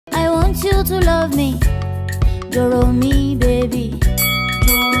want you to love me. Doro me, baby.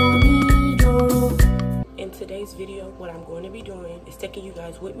 Doro me, Doro. In today's video, what I'm going to be doing is taking you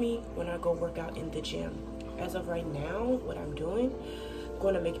guys with me when I go work out in the gym. As of right now, what I'm doing, I'm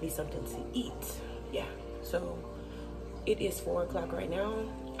going to make me something to eat. Yeah, so it is 4 o'clock right now.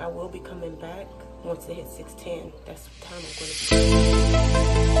 I will be coming back once it hits 6:10. That's the time I'm going to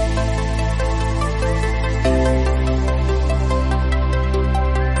be.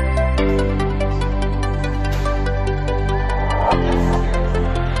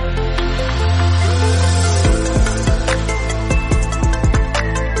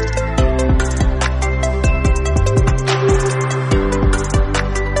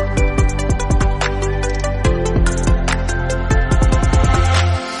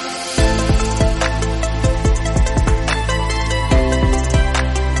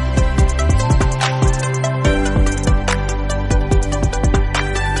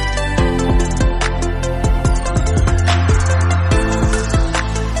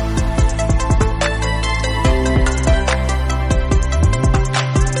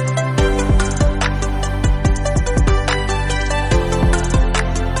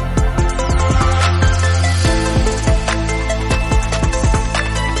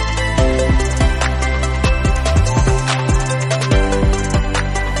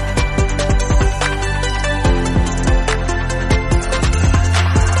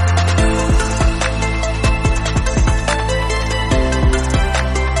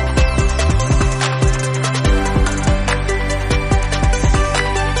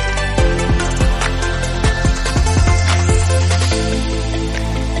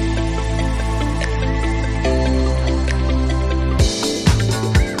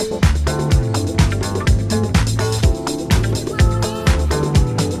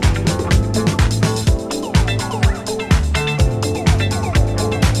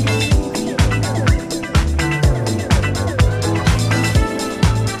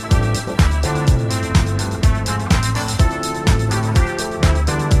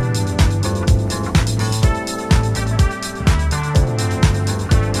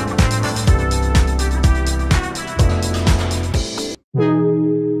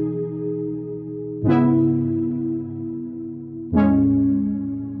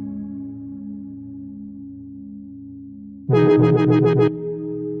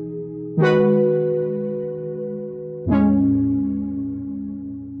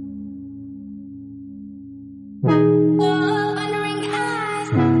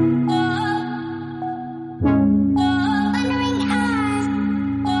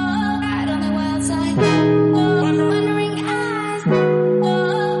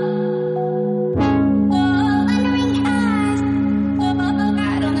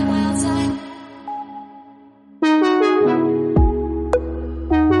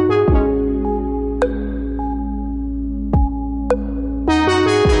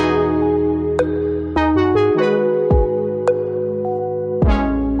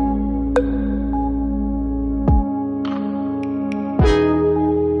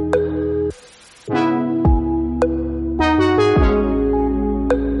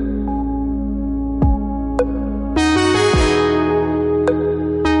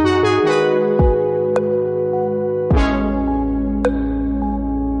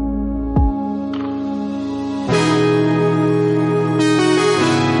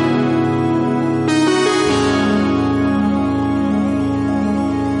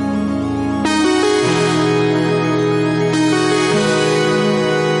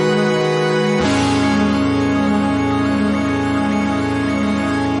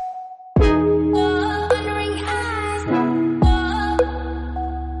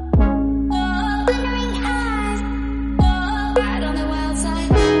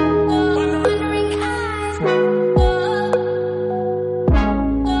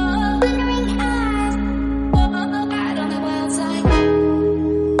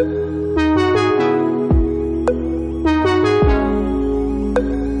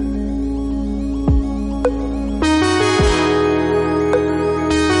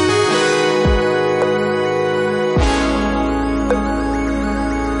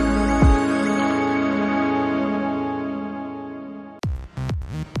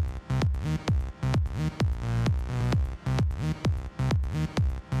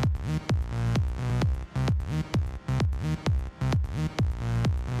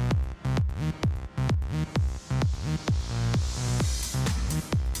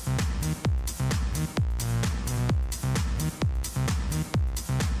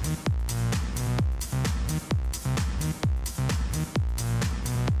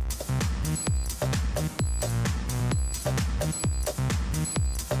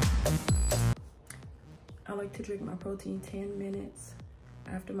 like to drink my protein 10 minutes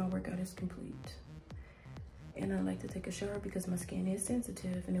after my workout is complete. And I like to take a shower because my skin is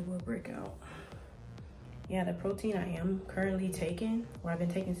sensitive and it will break out. Yeah, the protein I am currently taking, or I've been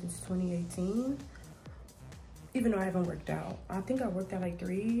taking since 2018, even though I haven't worked out. I think I worked out like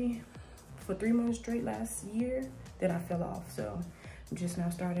for 3 months straight last year, then I fell off. So I'm just now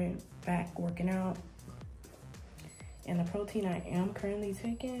starting back working out. And the protein I am currently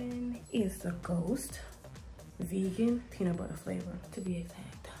taking is the Ghost vegan peanut butter flavor, to be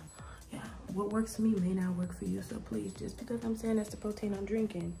exact. Yeah, what works for me may not work for you, so please, just because I'm saying that's the protein I'm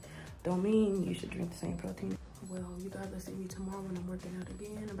drinking, don't mean you should drink the same protein. Well, you guys will see me tomorrow when I'm working out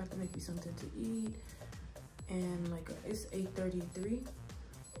again. I'm about to make me something to eat, and like it's 8:33,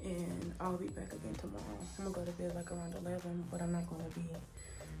 and I'll be back again tomorrow. I'm gonna go to bed like around 11, but I'm not gonna be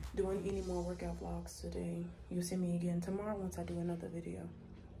doing any more workout vlogs today. You'll see me again tomorrow once I do another video.